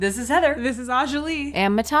This is Heather. This is Anjali.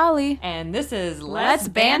 And Mitali. And this is Let's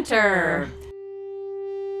Banter.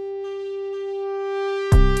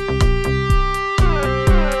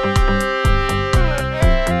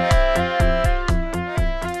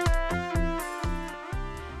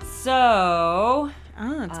 So...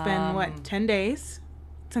 It's been, 10 days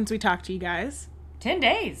since we talked to you guys? 10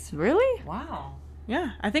 days. Really? Wow.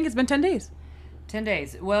 Yeah, I think it's been 10 days. 10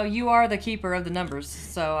 days. Well, you are the keeper of the numbers,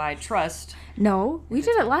 so I trust. No, we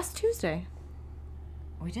did it last Tuesday.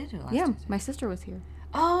 We did do it last Yeah, Tuesday. my sister was here.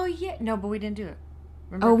 Oh, yeah. No, but we didn't do it.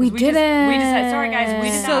 Remember? Oh, we 'Cause didn't. We just sorry, guys. We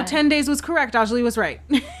did So not. 10 days was correct. Anjali was right.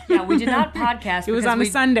 Yeah, we did not podcast. It was because on a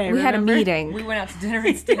Sunday, We had a remember? meeting. We went out to dinner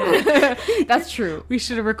instead. That's true. We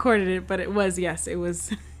should have recorded it, but it was, it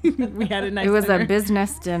was, we had a nice It was dinner. a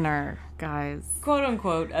business dinner, guys. Quote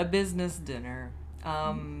unquote, a business dinner.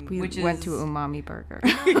 We Which went to is Umami Burger.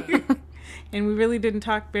 And we really didn't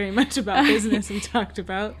talk very much about business. We talked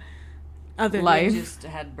about other Life. We things. just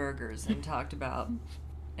had burgers and talked about,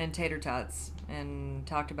 and tater tots, and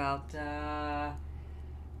talked about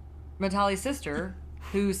Mitali's sister,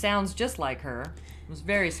 who sounds just like her. It was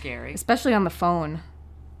very scary. Especially on the phone.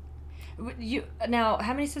 Now,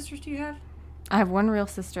 how many sisters do you have? I have one real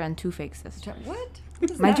sister and two fake sisters. What?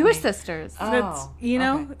 does My that Jewish mean? sisters. That's,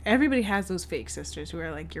 okay. everybody has those fake sisters who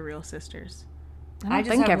are like your real sisters. I don't I just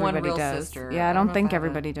think have one everybody real does. sister. Yeah, I I don't don't know think if I have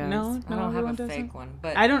everybody does. No, I don't have everyone a doesn't. fake one,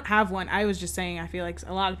 but I don't have one. I was just saying I feel like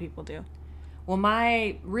a lot of people do. well,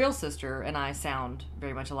 my real sister and I sound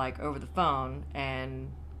very much alike over the phone,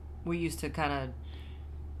 and we used to kind of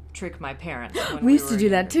trick my parents. When We used to were do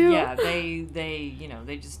that, younger. too. Yeah,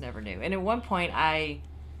 they just never knew. And at one point, I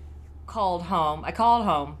called home. I called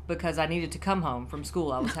home because I needed to come home from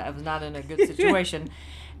school. I was not in a good situation,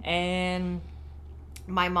 and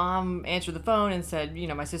my mom answered the phone and said,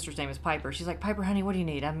 my sister's name is Piper. She's like, Piper, honey, what do you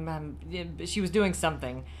need? She was doing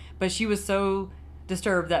something, but she was so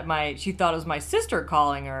disturbed that she thought it was my sister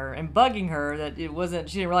calling her and bugging her that it wasn't.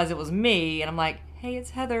 She didn't realize it was me. And I'm like, hey, it's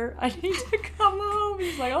Heather. I need to come home.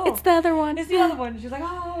 He's like, oh, It's the other one. it's the other one. She's like,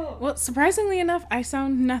 oh. Well, surprisingly enough, I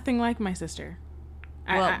sound nothing like my sister.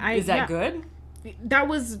 Well, is that good? That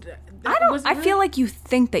was. I feel like you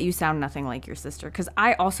think that you sound nothing like your sister, because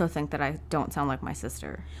I also think that I don't sound like my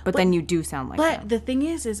sister. But then you do sound like But them. the thing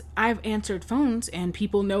is I've answered phones and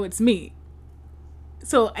people know it's me.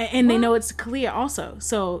 So, and they know it's Kalia also.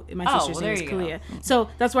 So, my sister's well, name is there you Kalia. So,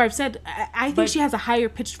 that's why I've said, I think But- she has a higher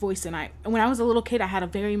pitched voice than when I was a little kid, I had a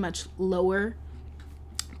very much lower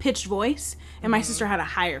pitched voice, and my sister had a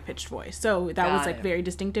higher pitched voice. So, that was Got like it. very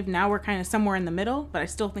distinctive. Now we're kind of somewhere in the middle, but I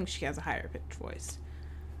still think she has a higher pitched voice.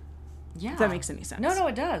 Yeah. If that makes any sense. No,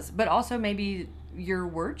 it does. But also maybe your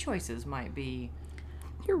word choices might be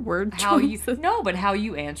Your word how you choices. but how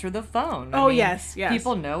you answer the phone. Oh, yes.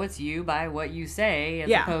 People know it's you by what you say, as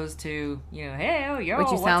Yeah. opposed to hey, oh, yo, What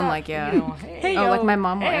you what's sound up? like, yeah. Hey, Oh, yo, like my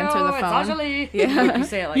mom will hey, answer the it's phone. Anjali. Yeah. You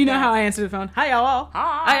say it like You know that. how I answer the phone. Hi, y'all.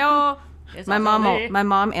 Hi. Ayo. It's My Anjali.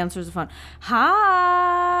 mom answers the phone.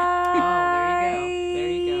 Hi. Oh, there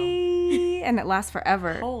you go. And it lasts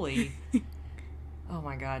forever. Holy. Oh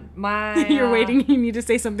my God. My. You're waiting. You need to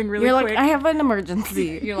say something really You're quick. like, I have an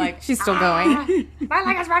emergency. You're like, she's still going. My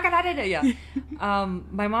leg is broken. I did it. Yeah.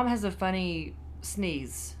 My mom has a funny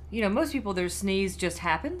sneeze. Most people, their sneeze just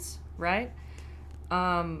happens, right?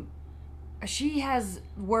 She has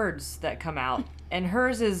words that come out, and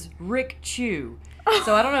hers is Rick Chew.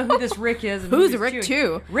 So I don't know who this Rick is. And Who's this Rick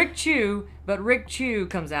Chew? Rick Chew, but Rick Chew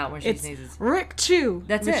comes out when she It's sneezes. Rick Chew.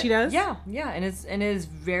 That's what it. she does? Yeah, and it is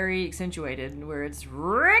very accentuated, where it's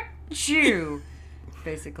Rick Chew,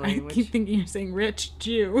 basically. I which, keep thinking you're saying Rich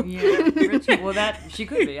Jew. yeah, Rick Chew. Well, that she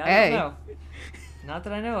could be. I Hey. don't know. Not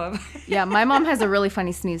that I know of. Yeah, my mom has a really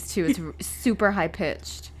funny sneeze too. It's super high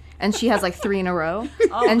pitched, and she has like 3 in a row.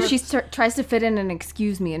 And she tries to fit in an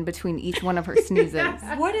excuse me in between each one of her sneezes.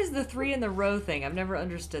 What is the 3 in the row thing? I've never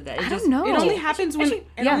understood that. I don't know. It only happens when I'm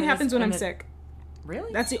and it- sick.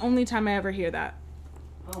 Really? That's the only time I ever hear that.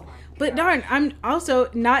 Oh my But darn, I'm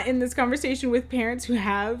also not in this conversation with parents who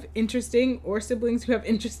have interesting or siblings who have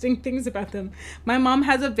interesting things about them. My mom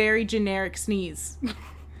has a very generic sneeze.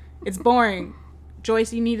 It's boring.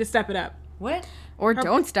 Joyce, you need to step it up. What? Or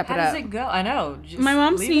don't step How it does up. it go? I know. Just My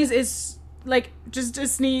mom's leave sneeze it. is like just a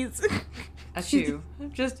sneeze. A chew.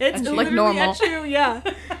 Just It's a chew. like literally normal. a chew, yeah.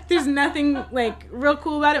 There's nothing like real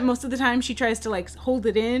cool about it. Most of the time she tries to like hold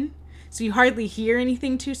it in, so you hardly hear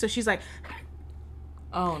anything too. So she's like,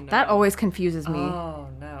 Oh no. That always confuses me. Oh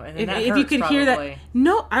no. And then that if you hurts, could hear probably. that,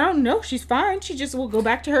 no, I don't know. She's fine. She just will go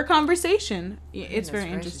back to her conversation. Yeah, it's Goodness very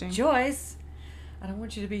gracious. interesting. Joyce, I don't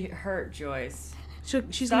want you to be hurt, Joyce.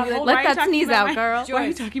 She's Stop gonna be like, holding- why Let are you that talking sneeze about out, girl. Why are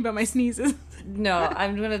you Joyce. talking about my sneezes? No,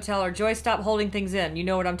 I'm going to tell her, Joy, stop holding things in. You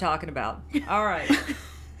know what I'm talking about. All right.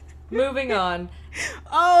 Moving on.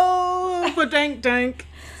 Oh, but dank.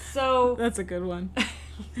 So, That's a good one.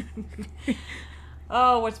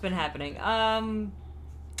 oh, what's been happening?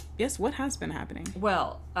 Yes, what has been happening?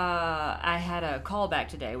 Well, I had a callback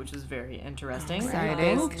today, which was very interesting.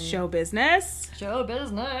 Exciting. Show business. Show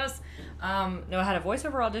business. No, I had a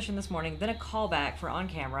voiceover audition this morning, then a callback for on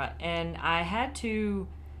camera, and I had to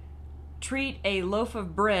treat a loaf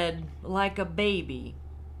of bread like a baby.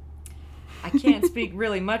 I can't speak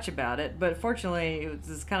really much about it, but fortunately, it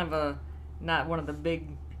was kind of not one of the big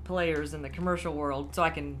players in the commercial world, so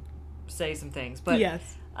I can say some things. But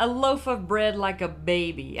Yes. a loaf of bread like a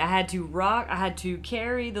baby. I had to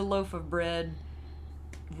carry the loaf of bread,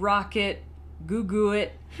 rock it, goo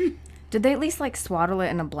it. Did they at least like swaddle it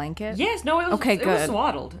in a blanket? Yes, no, it was Okay, it was good.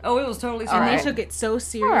 swaddled. Oh, it was totally And swaddled. they took it so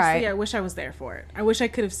seriously. Alright. I wish I was there for it. I wish I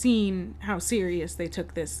could have seen how serious they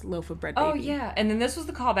took this loaf of bread baby. Oh yeah, and then this was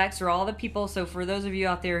the callbacks for all the people. So for those of you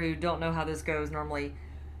out there who don't know how this goes, normally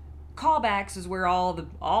callbacks is where all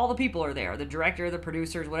the people are there, the director, the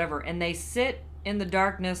producers, whatever, and they sit in the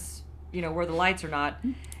darkness, where the lights are not,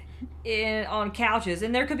 on couches,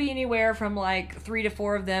 and there could be anywhere from like 3 to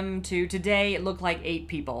 4 of them to today it looked like 8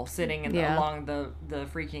 people sitting Yeah. along the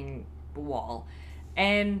freaking wall,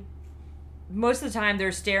 and most of the time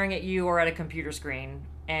they're staring at you or at a computer screen,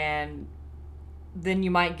 and then you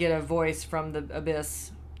might get a voice from the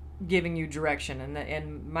abyss giving you direction,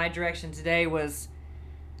 and my direction today was,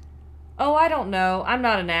 oh, I don't know, I'm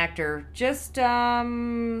not an actor, just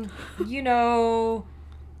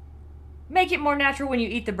make it more natural when you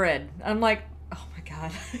eat the bread. I'm like, oh my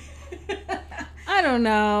god. I don't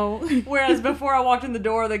know. Whereas before I walked in the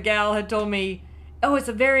door, the gal had told me, oh, it's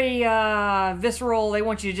a very visceral, they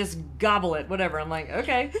want you to just gobble it, whatever. I'm like,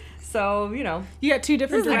 okay. So, You got 2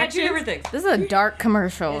 different I got 2 directions. different things. This is a dark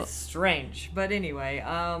commercial. It's strange. But anyway,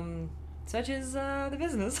 such is the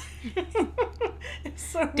business. It's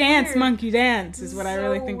so Dance, weird. monkey, dance is what I So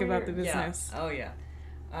really think about the weird. Yeah. business. Oh, yeah.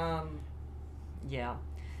 Yeah.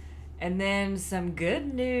 And then some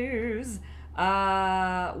good news.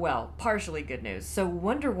 Well, partially good news. So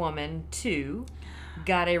Wonder Woman 2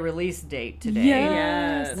 got a release date today.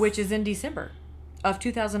 Yes. Which is in December of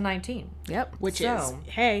 2019. Yep. Which So- is,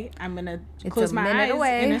 hey, I'm going to It's close a my minute eyes.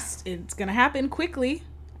 away. And it's going to happen quickly.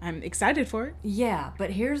 I'm excited for it. Yeah, but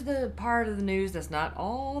here's the part of the news that's not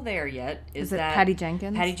all there yet. Is it that Patty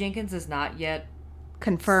Jenkins? Patty Jenkins is not yet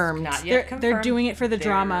Confirmed. confirmed. They're doing it for the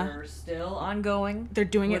drama. They're still ongoing. They're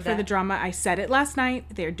doing it with for the that. drama. I said it last night.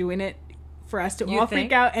 They're doing it for us to You all think?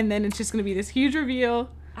 freak out, and then it's just going to be this huge reveal.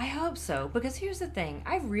 I hope so, because here's the thing.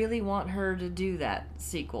 I really want her to do that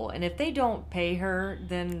sequel. And if they don't pay her,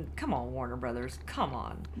 then come on, Warner Brothers. Come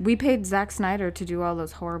on. We paid Zack Snyder to do all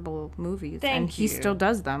those horrible movies, and Thank he you. still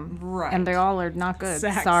does them. Right. And they all are not good.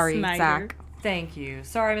 Zack Sorry, Snyder. Zack. Thank you.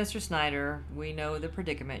 Sorry, Mr. Snyder. We know the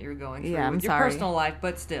predicament you're going through Yeah, I'm with your sorry. personal life,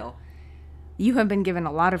 but still. You have been given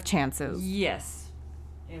a lot of chances. Yes.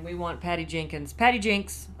 And we want Patty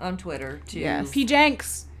Jinx on Twitter to Yes. P.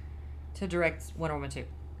 Jenks. to direct Wonder Woman 2.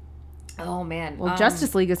 Oh man. Well,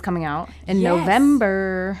 Justice League is coming out in yes.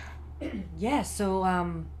 November. Yes, so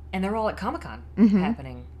and they're all at Comic-Con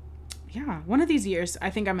happening. Yeah, one of these years, I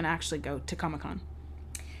think I'm going to actually go to Comic-Con.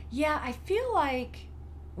 Yeah, I feel like,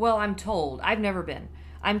 well, I'm told, I've never been.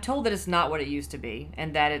 I'm told that it's not what it used to be,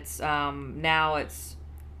 and that it's now it's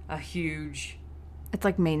a huge, It's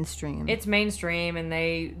like mainstream. it's mainstream, and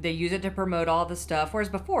they use it to promote all the stuff, whereas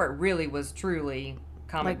before it really was truly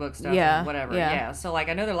comic Like, book stuff yeah, and whatever. yeah. Yeah. So like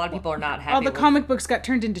I know that a lot of people are not happy All the with comic books got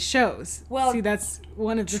turned into shows. Well, see, that's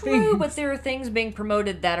one of the True, things. but there are things being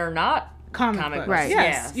promoted that are not comic comic books. Right.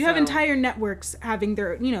 Yes, Yeah, you have so- entire networks having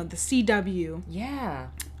their, the CW, Yeah.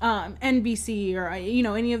 NBC, or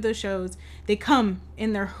any of those shows. They come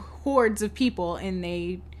in their hordes of people, and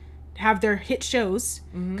they have their hit shows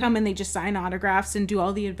come, and they just sign autographs and do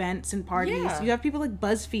all the events and parties. Yeah. You have people like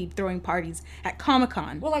BuzzFeed throwing parties at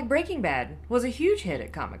Comic-Con. Well, like Breaking Bad was a huge hit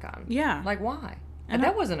at Comic-Con. Yeah. Like why? And And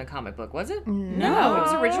that wasn't a comic book, was it? No. It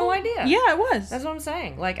was an original idea. Yeah, it was. That's what I'm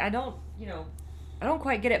saying. Like I don't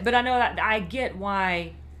quite get it, but I know that I get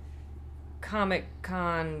why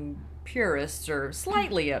Comic-Con purists are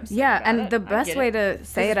slightly upset. yeah, about and it. the I best get way it. to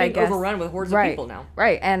say This it, is I being guess, overrun with hordes right, of people now.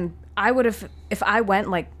 Right, and I would have, if I went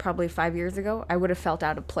like probably 5 years ago, I would have felt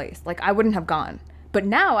out of place. Like I wouldn't have gone. But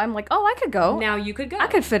now I'm like, oh, I could go. Now you could go. I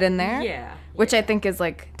could fit in there. Yeah. Which I think is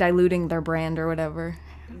like diluting their brand or whatever.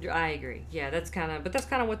 I agree. Yeah, that's kind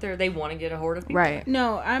of what they want to get a horde of people. Right.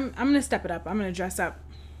 No, I'm gonna step it up. I'm gonna dress up.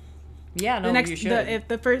 Yeah, no, you should.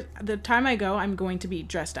 The time I go, I'm going to be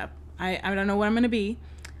dressed up. I don't know what I'm going to be,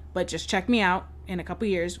 but just check me out in a couple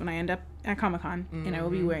years when I end up at Comic-Con, and I will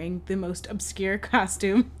be wearing the most obscure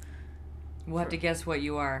costume. We'll have to guess what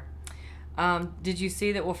you are. Did you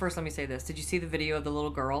see that? Well, first let me say this. Did you see the video of the little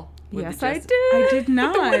girl? Yes, I did. I did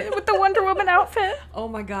not. With the Wonder Woman outfit. Oh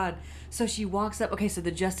my God. So she walks up. Okay, so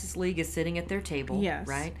the Justice League is sitting at their table. Yes.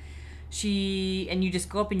 Right? And you just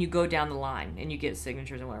go up and you go down the line and you get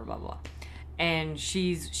signatures and whatever, blah, blah, blah. And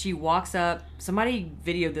she walks up. Somebody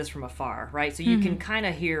videoed this from afar, right? So you can kind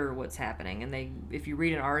of hear what's happening. And if you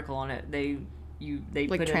read an article on it, they like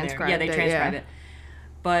put it in there. Yeah, they transcribe it.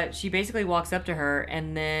 But she basically walks up to her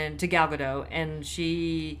and then to Gal Gadot, and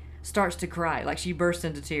she starts to cry. Like, she bursts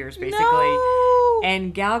into tears, basically. No!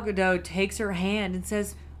 And Gal Gadot takes her hand and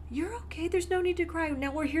says, "You're okay. There's no need to cry.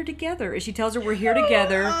 Now we're here together." And she tells her we're here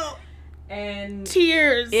together. And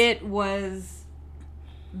tears. It was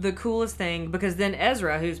the coolest thing, because then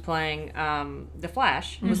Ezra, who's playing the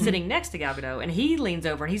Flash, was sitting next to Gal Gadot, and he leans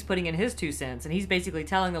over and he's putting in his 2 cents, and he's basically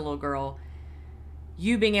telling the little girl,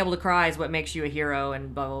 you being able to cry is what makes you a hero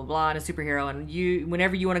and blah, blah, blah, and a superhero, and you,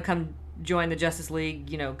 whenever you want to come join the Justice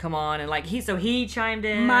League, come on. And like, he chimed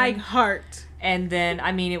in. My heart. And then,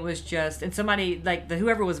 I mean, it was just, and somebody, like,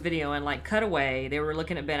 whoever was videoing, like, cut away. They were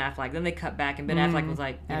looking at Ben Affleck. Then they cut back, and Ben Affleck was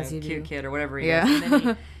like, cute kid or whatever he is.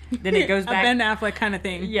 And then it goes back. A Ben Affleck kind of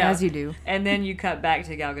thing. Yeah. As you do. And then you cut back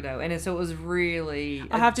to Gal Gadot. And so it was really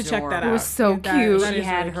I'll have to check that out. It was so cute. She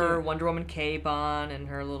had really her cute. Wonder Woman cape on and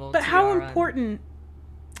her little But how tiara important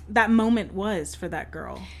that moment was for that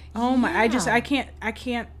girl. Oh my, I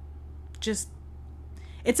can't just,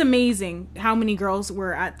 it's amazing how many girls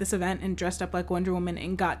were at this event and dressed up like Wonder Woman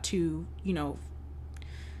and got to,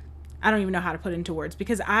 I don't even know how to put it into words,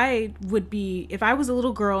 because I would be, if I was a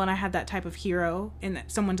little girl and I had that type of hero and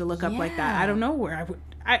someone to look up like that, I don't know where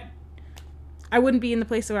I wouldn't be in the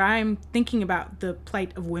place where I'm thinking about the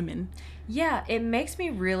plight of women. Yeah, it makes me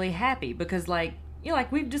really happy because, like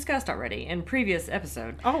we've discussed already in previous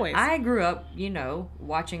episode. Always. I grew up,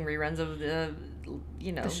 watching reruns of the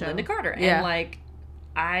show. Linda Carter. Yeah.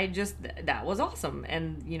 And, that was awesome.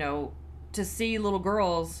 And, to see little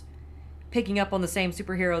girls picking up on the same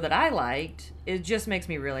superhero that I liked, it just makes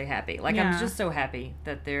me really happy. Like, I'm just so happy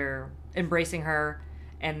that they're embracing her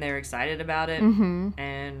and they're excited about it. Mm-hmm.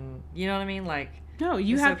 And, you know what I mean? Like, no,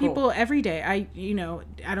 you have so cool. people every day. I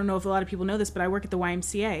don't know if a lot of people know this, but I work at the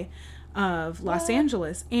YMCA of Los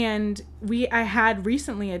Angeles, and I had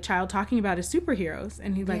recently a child talking about his superheroes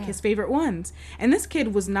and his favorite ones, and this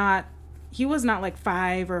kid was not like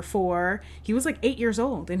 5 or 4, he was like 8 years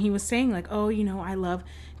old, and he was saying like, oh, I love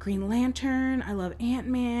Green Lantern, I love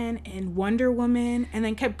Ant-Man and Wonder Woman, and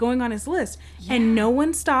then kept going on his list, and no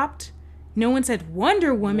one stopped. No one said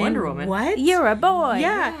Wonder Woman. What? You're a boy.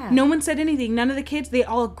 Yeah. No one said anything. None of the kids, they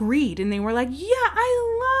all agreed. And they were like, yeah, I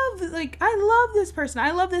love this person.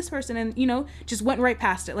 I love this person. And, just went right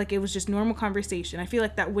past it. Like, it was just normal conversation. I feel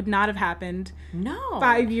like that would not have happened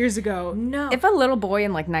 5 years ago. No. If a little boy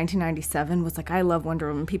in, 1997 was like, I love Wonder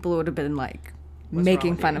Woman, people would have been,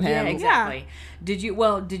 making fun of him. Yeah, exactly. Yeah.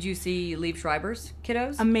 Did you see Liev Schreiber's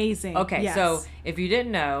Kiddos? Amazing. Okay, yes. So if you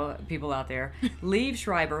didn't know, people out there, Liev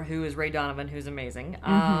Schreiber, who is Ray Donovan, who's amazing,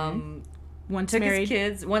 once took married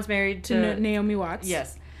his kids, married to Naomi Watts.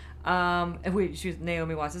 Yes. She was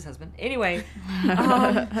Naomi Watts' husband. Anyway,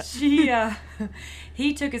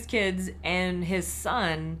 he took his kids and his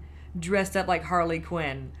son dressed up like Harley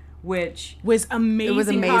Quinn, which was amazing. It was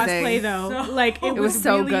amazing. Cosplay though. So, it was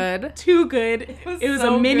so really good. Too good. It was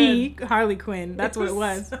so a mini good. Harley Quinn. That's what it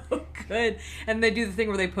was. So good. And they do the thing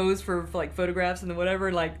where they pose for photographs and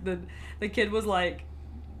whatever. Like the kid was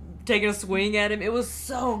taking a swing at him. It was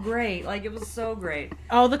so great. It was so great.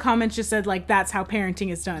 All the comments just said that's how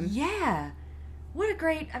parenting is done. Yeah. What a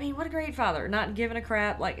great father. Not giving a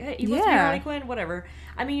crap. Hey, he wants to be Harley Quinn, whatever.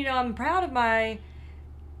 I mean, I'm proud of my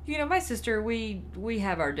sister, we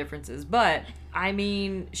have our differences, but I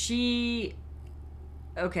mean,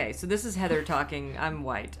 okay, so this is Heather talking. I'm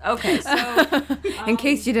white. Okay, so in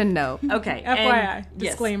case you didn't know. Okay, FYI,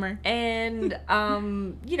 disclaimer. Yes. And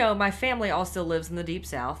my family all still lives in the Deep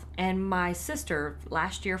South, and my sister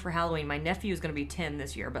last year for Halloween, my nephew is going to be 10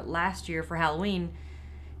 this year, but last year for Halloween,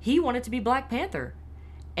 he wanted to be Black Panther.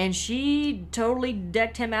 And she totally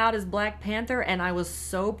decked him out as Black Panther, and I was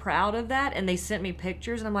so proud of that. And they sent me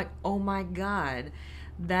pictures, and I'm like, oh my God,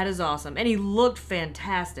 that is awesome. And he looked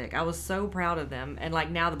fantastic. I was so proud of them. And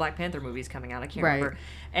now the Black Panther movie's coming out. I can't remember.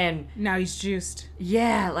 And now he's juiced.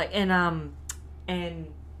 Yeah, and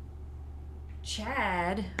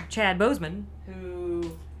Chad Boseman,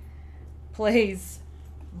 who plays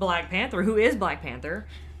Black Panther, who is Black Panther,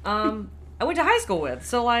 I went to high school with.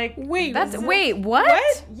 So like, Wait, Wait, what?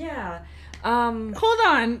 What? yeah. Hold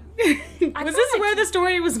on. Was this where the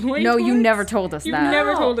story was going? No, you towards? never told us You've that.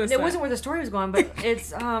 never told us It that. wasn't where the story was going, but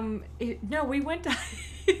it's no, we went to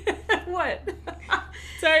what?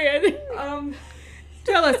 Sorry. I didn't-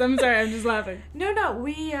 Tell us. I'm sorry. I'm just laughing. No,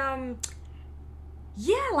 we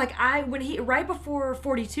yeah, like when he right before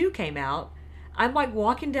 42 came out, I'm like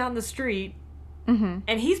walking down the street. Mm-hmm.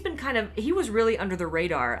 And he was really under the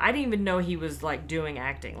radar. I didn't even know he was like doing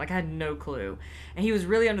acting. Like I had no clue. And he was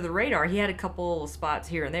really under the radar. He had a couple spots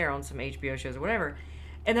here and there on some HBO shows or whatever.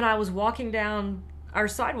 And then I was walking down our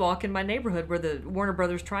sidewalk in my neighborhood where the Warner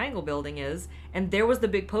Brothers Triangle building is, and there was the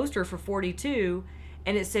big poster for 42,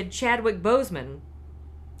 and it said Chadwick Boseman.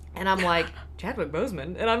 And I'm like, Chadwick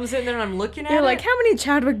Boseman? And I'm sitting there and I'm looking at it. You're like, how many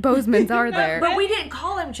Chadwick Bosemans are there? But we didn't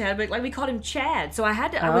call him Chadwick, like we called him Chad. So I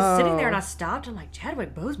was sitting there and I stopped. I'm like,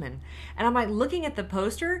 Chadwick Boseman, and I'm like looking at the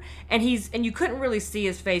poster, and you couldn't really see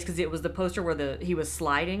his face because it was the poster where he was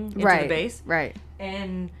sliding into the base. Right.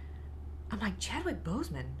 And I'm like, Chadwick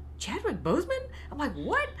Boseman. I'm like,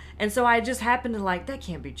 what? And so I just happened to like, that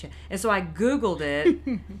can't be Chad. And so I Googled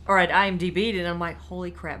it, or I'd IMDb'd it, and I'm like,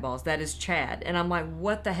 holy crap balls, that is Chad. And I'm like,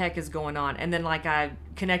 what the heck is going on? And then like I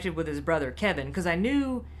connected with his brother, Kevin, because I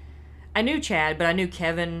knew Chad, but I knew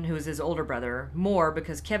Kevin, who was his older brother, more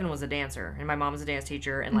because Kevin was a dancer, and my mom was a dance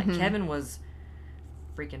teacher, and like Kevin was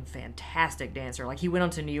freaking fantastic dancer. Like he went on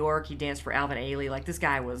to New York, he danced for Alvin Ailey. Like this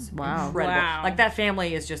guy was incredible. Wow. Like that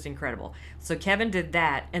family is just incredible. So Kevin did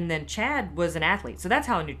that, and then Chad was an athlete. So that's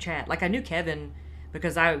how I knew Chad. Like I knew Kevin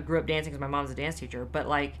because I grew up dancing because my mom's a dance teacher. But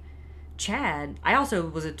like Chad, I also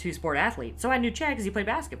was a 2-sport athlete. So I knew Chad because he played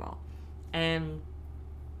basketball. And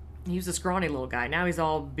he was a scrawny little guy. Now he's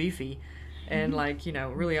all beefy and like,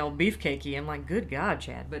 really all beefcakey. I'm like, good God,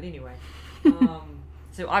 Chad. But anyway.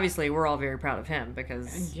 So obviously we're all very proud of him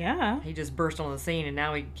because he just burst on the scene and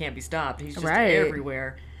now he can't be stopped. He's just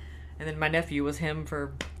everywhere. And then my nephew was him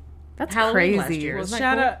for Halloween last year. Well, Isn't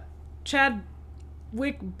shout that out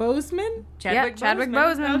Chadwick Boseman? Chadwick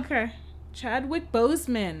Boseman. Okay. Chadwick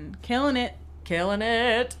Boseman. Killing it. Killing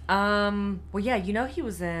it. Well, yeah, he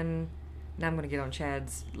was in... Now I'm going to get on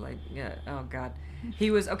Chad's, like, yeah, oh, God.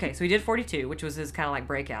 He was... Okay, so he did 42, which was his kind of, like,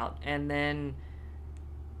 breakout. And then...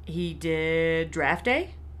 He did Draft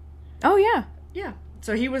Day. Oh, yeah. Yeah.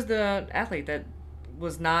 So he was the athlete that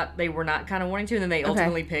they were not kind of wanting to, and then they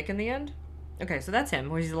ultimately pick in the end. Okay, so that's him.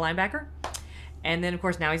 He's a linebacker. And then, of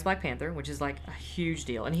course, now he's Black Panther, which is like a huge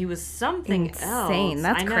deal. And he was something else. Insane.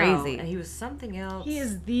 That's crazy. And he was something else. He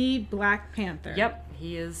is the Black Panther. Yep,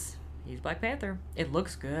 he is. He's Black Panther. It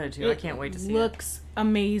looks good, too. I can't wait to see it. Looks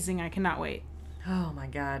amazing. I cannot wait. Oh, my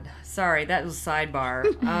God. Sorry, that was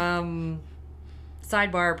sidebar.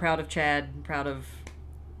 Sidebar, proud of Chad, proud of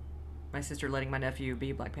my sister letting my nephew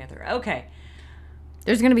be Black Panther. Okay.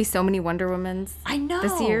 There's going to be so many Wonder Womans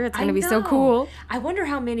this year. It's going to be so cool. I wonder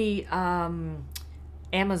how many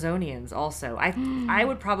Amazonians also. I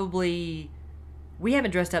would probably... We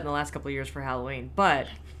haven't dressed up in the last couple of years for Halloween, but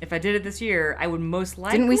if I did it this year, I would most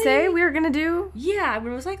likely... Didn't we say we were going to do? Yeah, I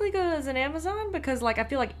would most likely go as an Amazon because I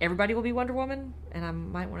feel like everybody will be Wonder Woman, and I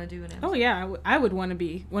might want to do an Amazon. Oh, yeah. I would want to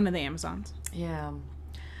be one of the Amazons. Yeah.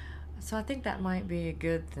 So I think that might be a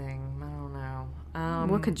good thing. I don't know.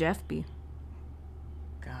 What could Jeff be?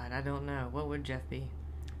 God, I don't know. What would Jeff be?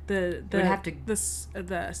 The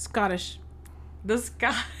Scottish. The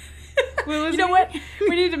Scott. You know what?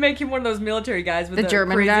 We need to make him one of those military guys with the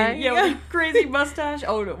German crazy, guy. Yeah, with a crazy mustache.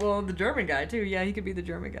 Oh, well, the German guy too. Yeah, he could be the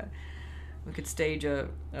German guy. We could stage a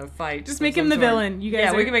fight. Just make him the villain. You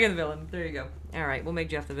guys. We can make him the villain. There you go. All right, we'll make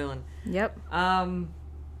Jeff the villain. Yep.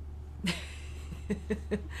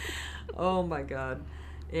 Oh my God,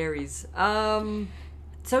 Aries.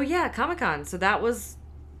 So yeah, Comic-Con. So that was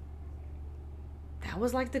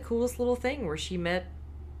like the coolest little thing where she met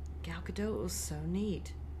Gal Gadot. It was so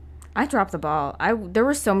neat. I dropped the ball. There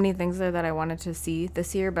were so many things there that I wanted to see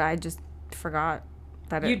this year, but I just forgot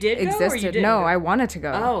that you it did existed. Go or you didn't no, go? I wanted to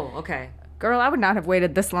go. Oh, okay. Girl, I would not have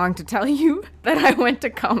waited this long to tell you that I went to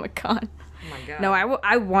Comic-Con. Oh my God. No,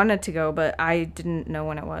 I wanted to go, but I didn't know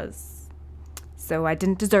when it was. So I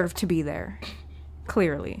didn't deserve to be there.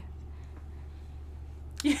 Clearly.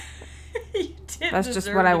 You That's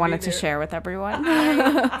just what I wanted to share with everyone.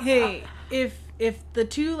 Hey, if the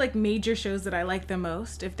two major shows that I like the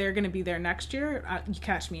most, if they're gonna be there next year, you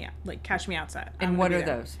cash me out. Cash me outside. And what are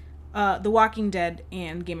those? The Walking Dead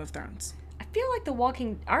and Game of Thrones. I feel like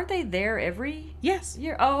aren't they there every Yes.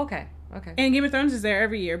 year? Oh, okay. Okay. And Game of Thrones is there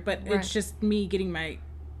every year, but Right. it's just me getting my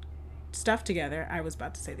stuff together. I was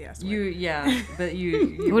about to say the S word. But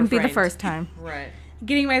you It wouldn't be the refrained. first time. Right.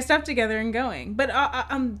 getting my stuff together and going. But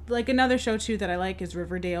like another show too that I like is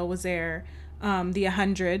Riverdale was there. The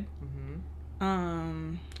 100.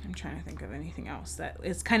 Mm-hmm. I'm trying to think of anything else that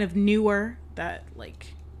is kind of newer that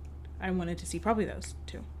like I wanted to see. Probably those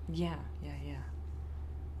two. Yeah.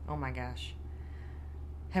 Oh my gosh.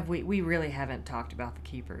 We really haven't talked about The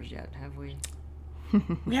Keepers yet, have we?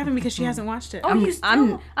 We haven't because she hasn't watched it. Oh, you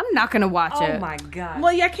still? I'm not gonna watch it. Oh my god.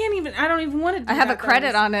 Well, yeah, I don't even want to do I have that, a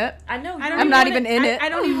credit though. on it. I know. I'm not even in it. I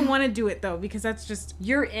don't even want to do it though because that's just.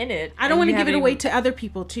 You're in it. I don't want to give it away to other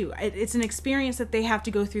people too. It's an experience that they have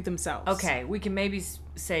to go through themselves. Okay, we can maybe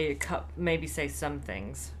say some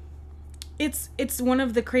things. It's one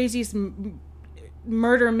of the craziest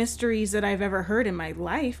murder mysteries that I've ever heard in my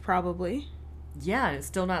life, probably. Yeah, and it's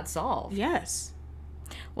still not solved. Yes.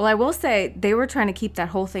 Well, I will say they were trying to keep that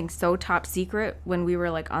whole thing so top secret when we were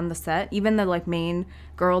like on the set. Even the like main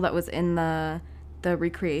girl that was in the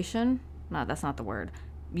recreation. No, that's not the word.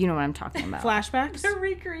 You know what I'm talking about. Flashbacks. The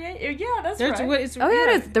recreate. Yeah, that's There's right. what it's, Oh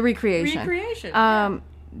yeah, it is the recreation. Recreation.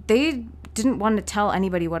 They didn't want to tell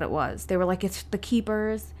anybody what it was. They were like, it's the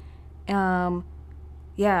Keepers.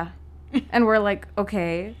 Yeah. And we're like,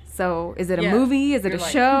 okay, so is it a movie? Is it You're a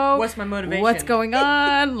like, show? what's my motivation? What's going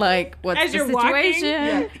on? Like, what's As the you're walking? situation?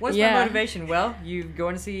 Yeah. What's Yeah. my motivation? Well, you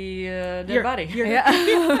going to see a dead body.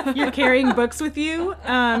 Yeah. You're carrying books with you.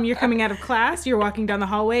 You're coming out of class. You're walking down the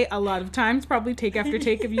hallway. A lot of times, probably take after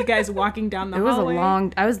take of you guys walking down the It was hallway.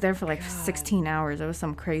 I was there for like 16 hours. It was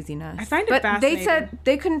some craziness. I find it but fascinating. they said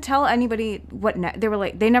they couldn't tell anybody what they were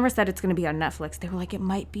like. They never said it's going to be on Netflix. They were like, it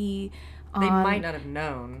might be on. They might not have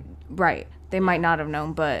known. Right. They might not have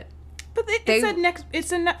known, but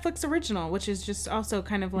it's a Netflix original, which is just also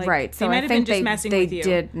kind of like right. So they might I have think been just messing they with you.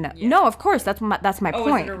 did. No, of course. That's my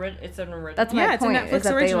point. It's an original. That's Yeah, my it's a point. Netflix Is that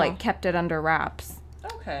they original. like kept it under wraps.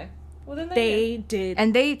 Okay. Well, then They did.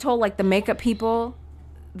 And they told like the makeup people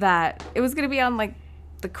that it was going to be on like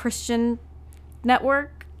the Christian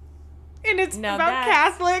network. And it's Now about that's-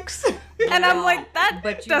 Catholics. And I'm like, that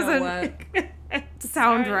But you know doesn't what?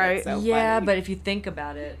 sound Sorry, right. that's so Yeah, funny. but if you think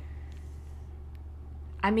about it,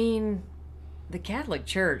 I mean, the Catholic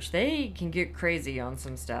Church, they can get crazy on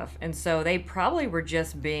some stuff. And so they probably were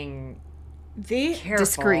just being They careful.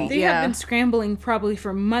 Discreet. They Yeah. have been scrambling probably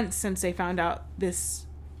for months since they found out this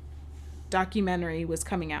documentary was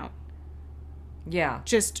coming out. Yeah.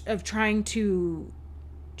 Just of trying to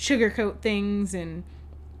sugarcoat things and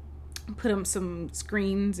put them some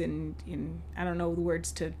screens and I don't know the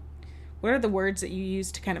words to. What are the words that you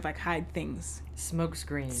use to kind of like hide things? Smoke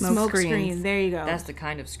screen. Smoke screen. screens. There you go. That's the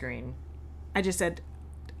kind of screen. I just said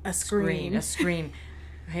a screen. A screen.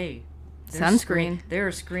 Hey. there's Sunscreen.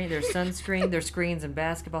 There's sunscreen. There's screens in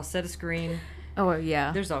basketball. Set a screen. Oh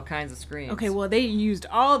yeah. There's all kinds of screens. Okay, well they used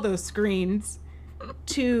all those screens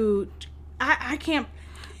to. I can't.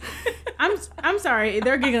 I'm sorry.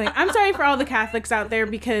 They're giggling. I'm sorry for all the Catholics out there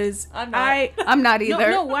because I'm not. I'm not either.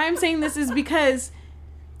 No, why I'm saying this is because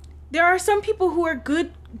there are some people who are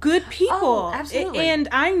good people. Oh, absolutely. And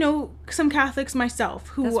I know some Catholics myself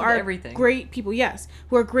who That's with are everything. great people. Yes,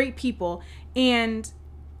 who are great people and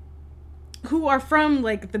who are from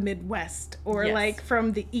like the Midwest or Yes. like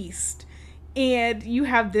from the East. And you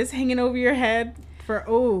have this hanging over your head for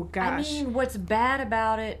oh gosh. I mean, what's bad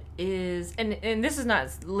about it is, and this is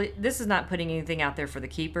not putting anything out there for the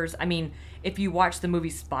Keepers. I mean, if you watch the movie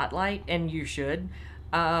Spotlight, and you should,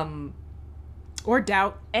 or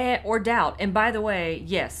doubt. or Doubt. And by the way,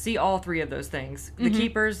 yes, see all three of those things: the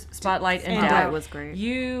Keepers, Spotlight, and And Doubt. Doubt was great.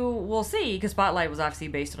 You will see because Spotlight was obviously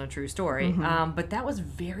based on a true story, but that was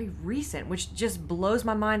very recent, which just blows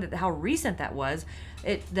my mind that how recent that was.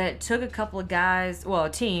 It took a couple of guys, well, a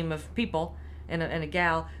team of people and a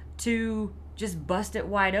gal to just bust it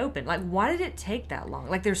wide open. Like, why did it take that long?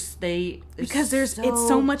 Like, Because it's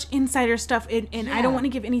so much insider stuff and I don't Yeah. want to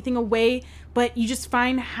give anything away, but you just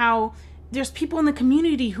find how there's people in the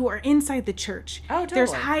community who are inside the church. Oh,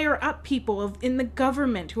 There's totally. higher up people in the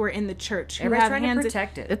government who are in the church who Everybody's have trying hands to in-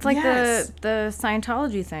 protect it. It's like Yes. the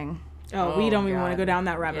Scientology thing. Oh, we Oh, don't even want to God. go down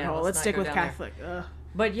that rabbit Yeah, hole. let's Let's not stick go with down there. Catholic. Ugh.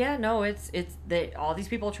 But yeah, no, it's all these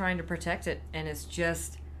people are trying to protect it, and it's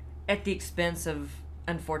just at the expense of,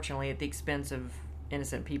 unfortunately, at the expense of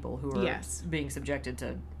innocent people who are Yes. being subjected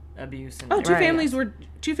to abuse. And Oh, two Right.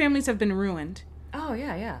 families have been ruined. Oh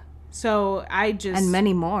yeah. So I just And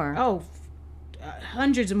many more.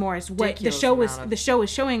 hundreds of more is what the Ridiculous show was. amount of- The show is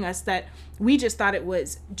showing us that we just thought it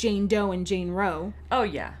was Jane Doe and Jane Roe Oh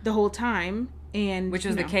yeah. the whole time, and Which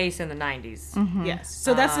was you the know, case in the 90s. Yes,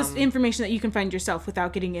 so that's just information that you can find yourself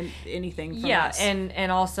without getting in anything. From Yeah, us.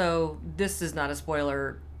 and also this is not a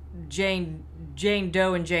spoiler Jane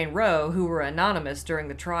Doe and Jane Roe, who were anonymous during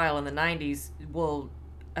the trial in the 90s,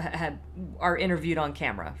 are interviewed on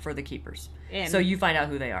camera for the keepers. And, so you find out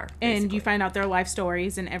who they are. And basically. you find out their life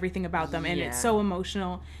stories and everything about them. And Yeah. it's so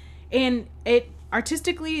emotional. And it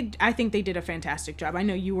artistically, I think they did a fantastic job. I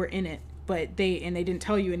know you were in it, but they didn't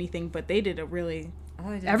tell you anything, but they did a really... I thought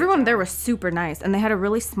they did a good Everyone job. there was super nice, and they had a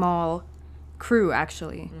really small crew,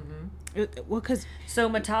 actually. Well, because So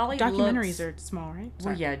Matali documentaries are small, right?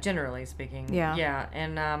 Well, yeah, generally speaking. Yeah. Yeah,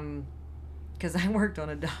 and because I worked on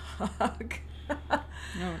a dog.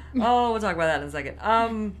 No. Oh, we'll talk about that in a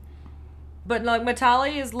second. But like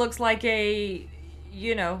Matali looks like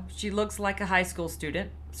she looks like a high school student,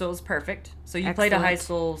 so it was perfect. So you played a high Excellent.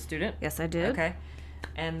 school student. Yes, I did. Okay.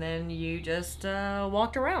 And then you just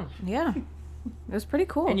walked around, Yeah. It was pretty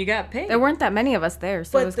cool. and you got paid. There weren't that many of us there,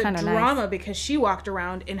 so it But was the kind of drama, nice. because she walked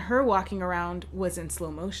around, and her walking around was in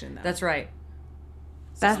slow motion, though. That's right.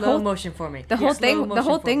 That Slow whole motion for me. the whole Slow thing the motion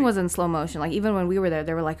whole for thing me. was in slow motion. Like even when we were there,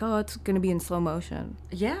 they were like, "Oh, it's going to be in slow motion."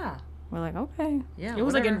 Yeah. We're like, "Okay." It Yeah.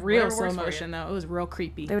 was like in whatever- real whatever slow works for you. motion, though. It was real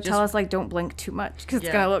creepy. They would Just- tell us like, "Don't blink too much because it's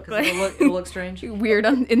Yeah, going to look 'cause like it'll look strange. weird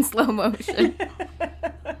in slow motion."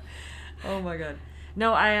 Oh my god.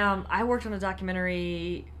 No, I worked on a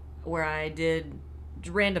documentary where I did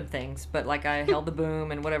random things, but like I held the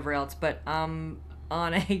boom and whatever else. But on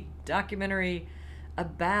a documentary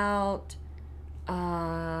about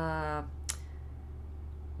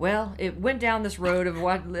well, it went down this road of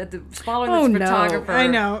following Oh, this no. photographer. I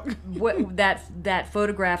know. that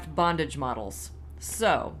photographed bondage models.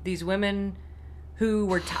 So these women who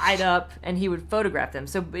were tied up, and he would photograph them.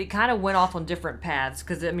 So it kind of went off on different paths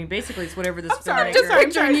because I mean, basically, it's whatever this. Sorry,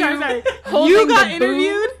 filmmaker- sorry. holding You got the boom.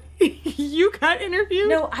 interviewed? You got interviewed?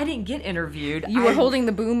 No, I didn't get interviewed. You were I- holding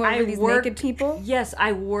the boom over I these worked- naked people? Yes,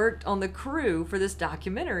 I worked on the crew for this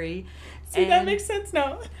documentary. See, that makes sense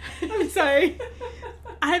now. I'm sorry.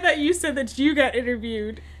 I thought you said that you got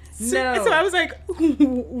interviewed. No. So I was like,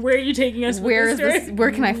 where are you taking us with Where this is this? story?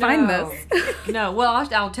 Where can I find No. this? No, well,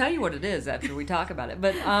 I'll tell you what it is after we talk about it.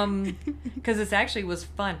 But because this actually was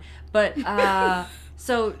fun. But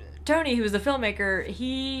so Tony, who was the filmmaker,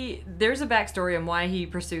 there's a backstory on why he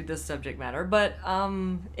pursued this subject matter. But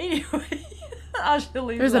anyway, I should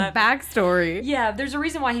leave. There's a laughing. backstory. Yeah, there's a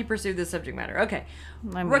reason why he pursued this subject matter. Okay.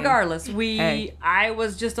 I mean, Regardless, hey. I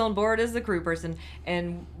was just on board as the crew person,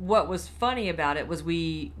 and what was funny about it was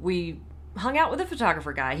we hung out with a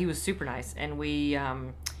photographer guy. He was super nice, and we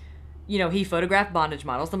he photographed bondage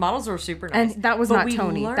models. The models were super nice. And that was But not we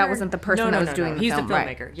Tony. That wasn't the person that was doing the He's film, the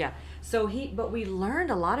right. filmmaker. Yeah. So but we learned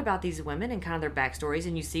a lot about these women and kind of their backstories,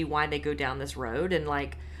 and you see why they go down this road, and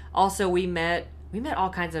like also we met all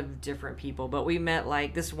kinds of different people, but we met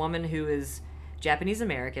like this woman who is Japanese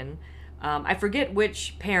American. I forget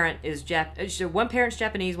which parent is one parent's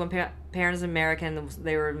Japanese, one parent is American.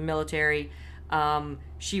 They were military.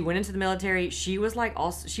 She went into the military. She was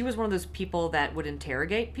she was one of those people that would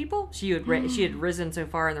interrogate people. She had risen so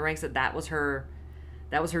far in the ranks that was her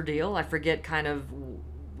deal. I forget kind of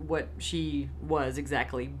what she was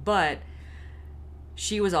exactly, but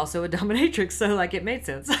she was also a dominatrix, so like it made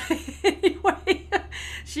sense. Anyway,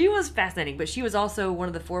 she was fascinating, but she was also one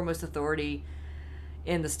of the foremost authority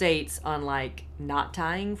in the States on like not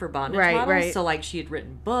tying for bondage models. Right. So like she had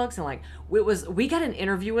written books, and like we got an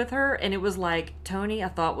interview with her, and it was like Tony I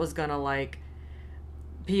thought was gonna like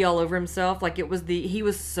pee all over himself. Like he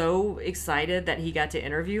was so excited that he got to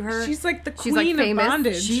interview her. She's like the She's, queen like, of famous.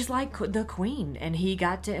 bondage. She's like the queen, and he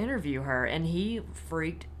got to interview her, and he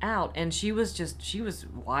freaked out. And she was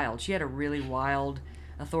wild. She had a really wild,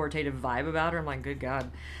 authoritative vibe about her. I'm like, good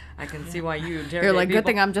God, I can see why you interrogate You're like, people. good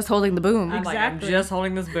thing I'm just holding the boom. I'm like, I'm Exactly. just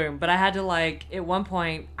holding this boom. But I had to like, at one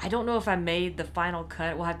point, I don't know if I made the final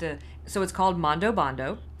cut. We'll have to, so it's called Mondo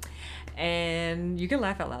Bondo. And you can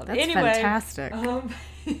laugh out loud. That's anyway, fantastic.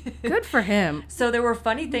 Good for him. So there were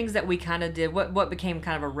funny things that we kind of did. What became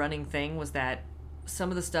kind of a running thing was that some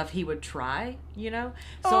of the stuff he would try, So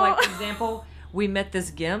like, for example, we met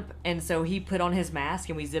this gimp, and so he put on his mask,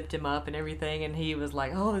 and we zipped him up and everything, and he was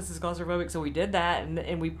like, oh, this is claustrophobic. So we did that, and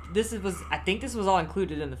I think this was all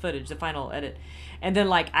included in the footage, the final edit. And then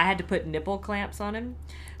like I had to put nipple clamps on him.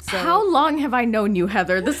 So How long have I known you,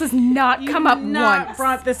 Heather? This has not come up not once.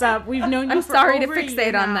 brought this up. We've known you I'm for sorry to over a year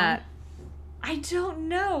fixate on now. that. I don't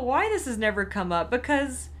know why this has never come up,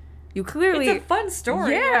 because You clearly. it's a fun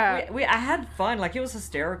story. Yeah. Like, I had fun. Like, it was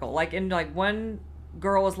hysterical. Like, and like one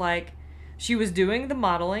girl was like, she was doing the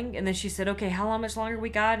modeling, and then she said, okay, how much longer we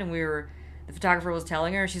got? And the photographer was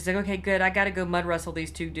telling her, and she's like, okay, good, I gotta go mud wrestle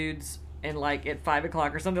these two dudes and like at 5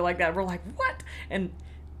 o'clock or something like that. We're like, what? And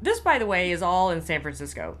this, by the way, is all in San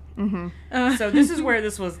Francisco. So this is where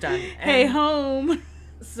this was done. Hey, home.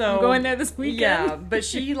 So I'm going there this weekend. Yeah, but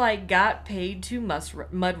she like got paid to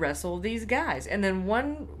mud wrestle these guys, and then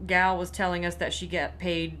one gal was telling us that she got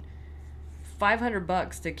paid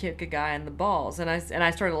 $500 to kick a guy in the balls, and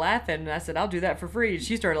I started laughing, and I said, I'll do that for free. And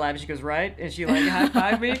she started laughing. She goes, right, and she like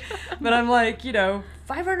high-fived me. But I'm like, you know,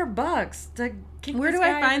 $500 to kick. Where this do I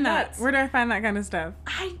guy in find the that? nuts. Where do I find that kind of stuff?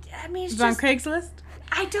 I mean, it's Is it on just Craigslist?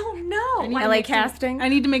 I don't know. Like, LA casting. I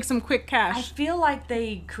need to make some quick I cash. feel like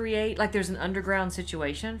they create like there's an underground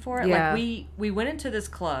situation for it. Yeah. Like we went into this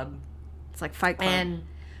club. It's like Fight Club. And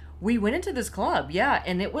we went into this club, yeah,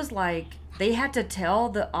 and it was like they had to tell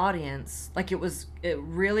the audience, like it was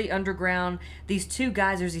really underground. There's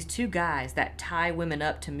these two guys that tie women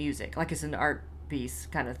up to music, like it's an art piece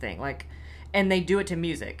kind of thing, like, and they do it to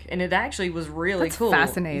music, and it actually was really That's cool.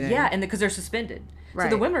 fascinating. Yeah, and because they're suspended, so the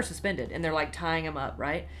Right. women are suspended, and they're like tying them up,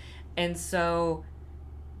 right? And so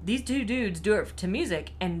these two dudes do it to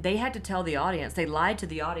music, and they had to tell the audience. They lied to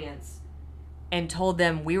the audience and told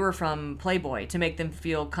them we were from Playboy to make them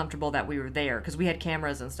feel comfortable that we were there because we had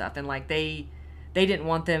cameras and stuff, and like they didn't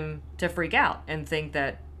want them to freak out and think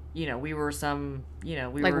that, you know, we were some, you know,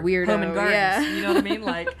 we Like were weirdo, Home and Gardens, yeah. you know what I mean?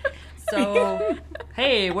 Like, so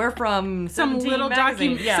hey, we're from Some 17 little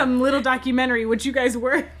magazine. Yeah. some little documentary, which you guys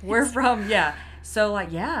were. We're from, yeah. So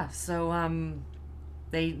like, yeah. So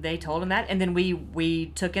they told him that, and then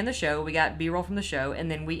we took in the show. We got B-roll from the show,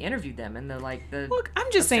 and then we interviewed them in the Look, I'm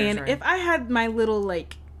just upstairs saying, room. if I had my little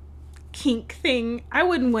like kink thing, I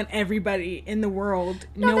wouldn't want everybody in the world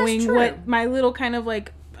No, that's knowing true. what my little kind of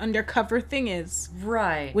like undercover thing is,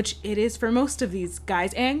 Right. which it is for most of these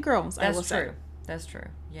guys and girls. I will That's say. true. That's true.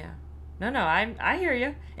 Yeah. No, I hear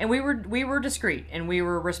you. And we were discreet, and we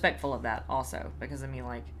were respectful of that also, because I mean,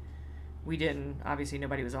 like, we didn't, obviously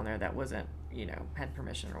nobody was on there that wasn't, you know, had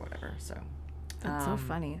permission or whatever. So That's so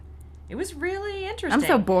funny. it was really interesting. I'm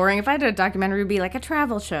so boring. If I did a documentary, it would be like a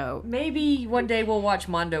travel show. Maybe one day we'll watch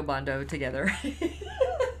Mondo Bondo together.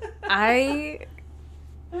 I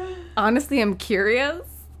honestly am curious,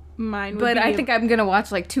 Mine would but be I think I'm gonna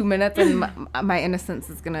watch like 2 minutes, and my innocence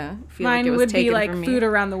is gonna feel like mine it was would taken be like from me. food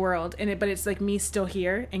around the world, but it's like me still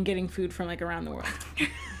here and getting food from like around the world.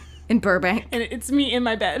 in Burbank. And it's me in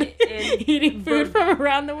my bed eating food from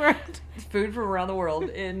around the world. Food from around the world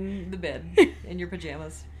in the bed, in your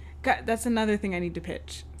pajamas. God, that's another thing I need to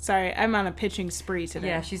pitch. Sorry, I'm on a pitching spree today.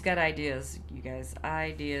 Yeah, she's got ideas, you guys.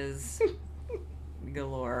 Ideas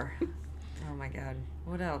galore. Oh my god.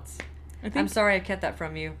 What else? I'm sorry I kept that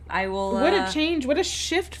from you. I will. What a change! What a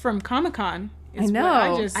shift from Comic-Con. I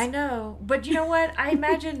know. I know, but you know what? I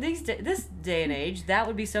imagine this day and age, that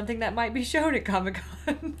would be something that might be shown at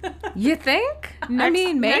Comic-Con. You think? I Next-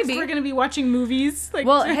 mean, next maybe. we're gonna be watching movies. Like,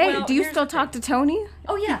 Well, hey, Well, do you here's still the talk to Tony?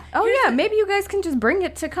 Oh yeah. Oh Here's yeah, the- maybe you guys can just bring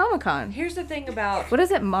it to Comic-Con. Here's the thing about What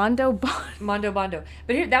is it, Mondo Bond? Mondo Bondo.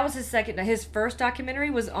 But that was his second. His first documentary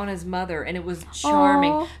was on his mother, and it was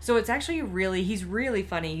charming. Aw. So it's actually he's really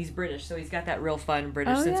funny. He's British, so he's got that real fun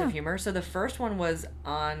British Oh, sense yeah. of humor. So the first one was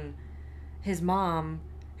on his mom,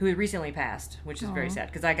 who had recently passed, which is very sad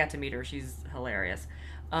because I got to meet her. She's hilarious.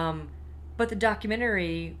 But the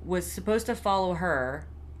documentary was supposed to follow her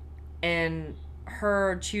and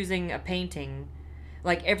her choosing a painting.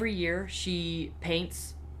 Like every year she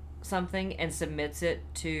paints something and submits it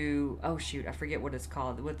to, oh shoot, I forget what it's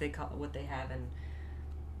called, what they have in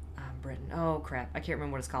Britain. Oh crap, I can't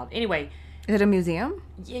remember what it's called. Anyway, Is it a museum?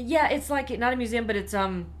 yeah, it's like not a museum, but it's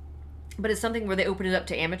something where they open it up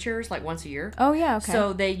to amateurs like once a year. Oh yeah, okay.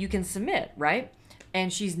 So you can submit, right?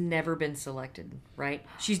 And she's never been selected, right?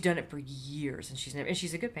 She's done it for years, and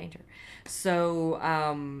she's a good painter.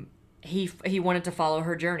 So he wanted to follow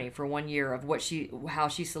her journey for 1 year of how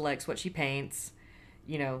she selects what she paints,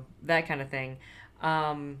 you know, that kind of thing.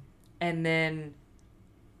 And then,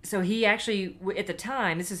 so he actually, at the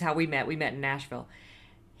time, this is how we met. We met in Nashville.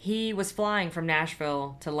 He was flying from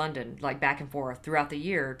Nashville to London, like back and forth throughout the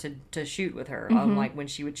year to shoot with her, like when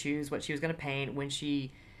she would choose what she was going to paint, when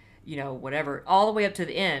she, you know, whatever, all the way up to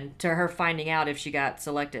the end, to her finding out if she got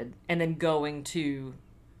selected, and then going to,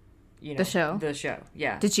 you know, The show?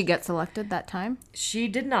 yeah. Did she get selected that time? She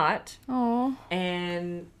did not, Oh,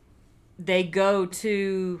 and they go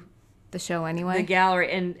to the show anyway. the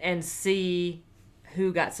gallery and see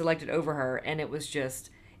who got selected over her, and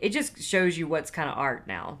it just shows you what's kind of art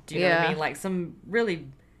now. Do you know what I Yeah. mean? Like some really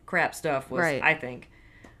crap stuff was, Right. I think,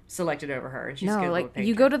 selected over her, and she's a good No, little like painter.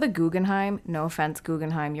 you go to the Guggenheim. No offense,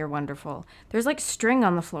 Guggenheim, you're wonderful. There's like string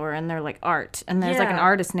on the floor, and they're like art, and there's like an Yeah.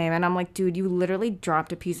 artist name, and I'm like, dude, you literally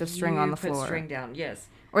dropped a piece of string on the put floor. string down, yes.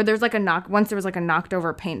 Or there's like once there was like a knocked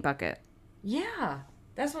over paint bucket. Yeah.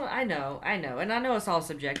 That's what I know, and I know it's all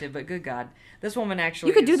subjective, but good God, this woman actually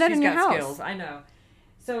You could do that she's in your got house. skills. I know.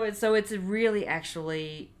 So it's really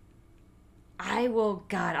actually.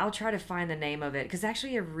 I'll try to find the name of it because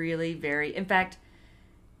actually a really very, in fact,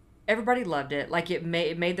 everybody loved it. Like it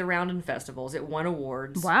made the round in festivals. It won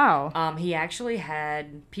awards. Wow. He actually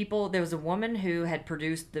had people. There was a woman who had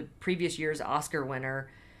produced the previous year's Oscar winner.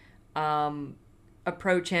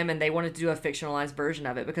 Approach him, and they wanted to do a fictionalized version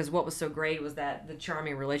of it because what was so great was that the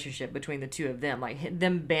charming relationship between the two of them, like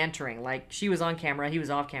them bantering, like she was on camera, he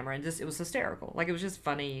was off camera, and just it was hysterical. Like it was just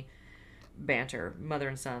funny banter, mother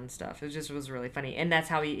and son stuff. It was really funny, and that's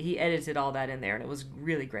how he edited all that in there, and it was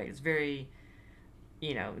really great. It's very,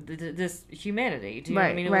 this humanity. Do you know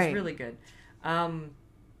what I mean? It was really good.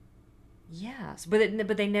 Yes, but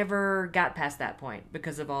they never got past that point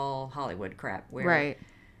because of all Hollywood crap. Where,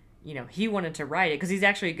 he wanted to write it because he's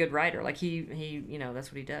actually a good writer. Like he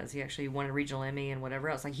that's what he does. He actually won a regional Emmy and whatever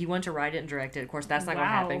else. Like he wanted to write it and direct it. Of course, that's not going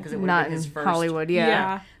to happen because it would have been his first Hollywood.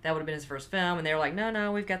 Yeah, that would have been his first film. And they were like,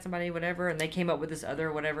 no, we've got somebody, whatever. And they came up with this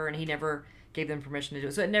other whatever, and he never gave them permission to do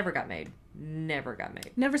it. So it never got made. Never got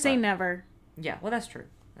made. Never say never. Yeah, well, that's true.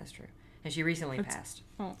 That's true. And she recently passed.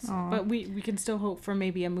 Oh, but we can still hope for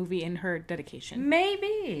maybe a movie in her dedication.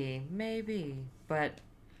 Maybe. But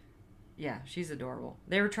yeah, she's adorable.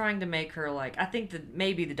 They were trying to make her like, I think that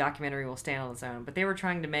maybe the documentary will stand on its own, but they were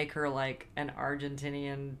trying to make her like an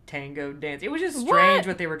Argentinian tango dance. It was just strange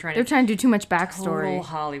what they were trying to do. They're trying to do too much backstory. Total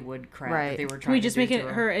Hollywood crap that they were trying to do. Can we just make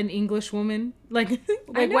her an English woman? Like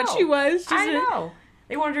what she was? I know.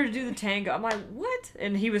 They wanted her to do the tango. I'm like, what?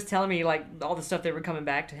 And he was telling me like all the stuff they were coming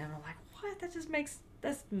back to him. I'm like, what?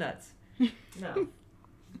 That's nuts. No.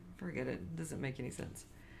 Forget it. It doesn't make any sense.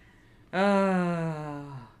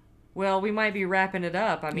 Well, we might be wrapping it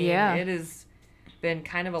up. I mean, it has been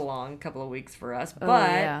kind of a long couple of weeks for us,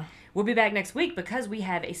 but we'll be back next week because we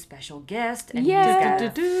have a special guest. And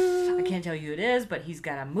I can't tell you who it is, but he's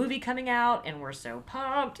got a movie coming out, and we're so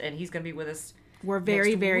pumped, and he's going to be with us. We're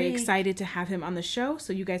very, very excited to have him on the show,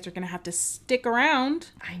 so you guys are going to have to stick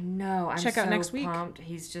around. I know. I'm Check out next week. Pumped.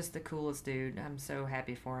 He's just the coolest dude. I'm so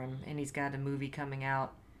happy for him, and he's got a movie coming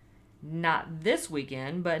out. Not this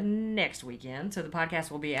weekend, but next weekend. So the podcast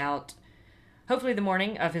will be out hopefully the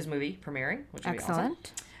morning of his movie premiering, which will be awesome.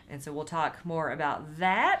 And so we'll talk more about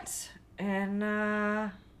that. And I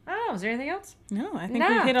don't know, is there anything else? No, I think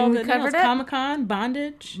we hit all the nails. Comic-Con,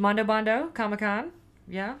 Bondage. Mondo Bondo, Comic-Con.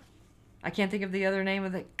 Yeah. I can't think of the other name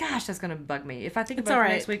of it. Gosh, that's going to bug me. If I think about it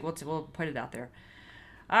next week, we'll put it out there.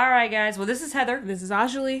 All right, guys. Well, this is Heather. This is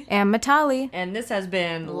Anjali. And Matali. And this has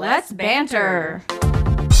been Let's Banter.